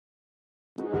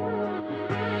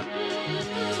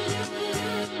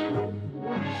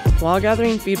While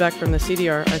gathering feedback from the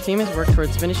CDR, our team has worked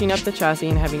towards finishing up the chassis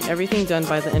and having everything done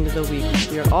by the end of the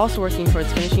week. We are also working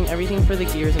towards finishing everything for the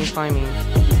gears and climbing.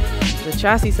 The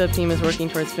chassis sub-team is working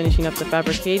towards finishing up the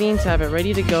fabricating to have it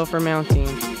ready to go for mounting.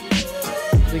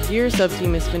 The gear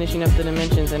sub-team is finishing up the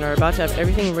dimensions and are about to have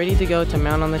everything ready to go to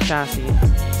mount on the chassis.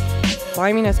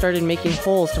 Climbing has started making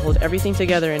holes to hold everything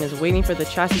together and is waiting for the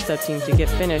chassis sub-team to get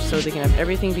finished so they can have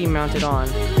everything be mounted on.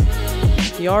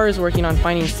 PR is working on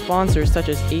finding sponsors such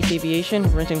as Ace Aviation,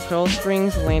 Renton Coil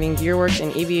Springs, Landing Gearworks,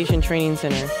 and Aviation Training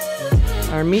Center.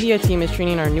 Our media team is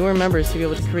training our newer members to be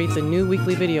able to create the new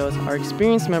weekly videos. Our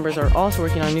experienced members are also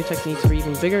working on new techniques for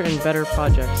even bigger and better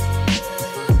projects.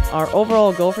 Our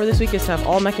overall goal for this week is to have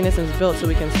all mechanisms built so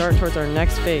we can start towards our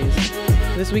next phase.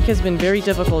 This week has been very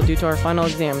difficult due to our final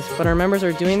exams, but our members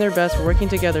are doing their best working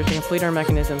together to complete our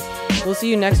mechanisms. We'll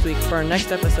see you next week for our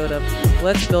next episode of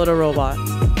Let's Build a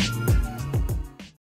Robot.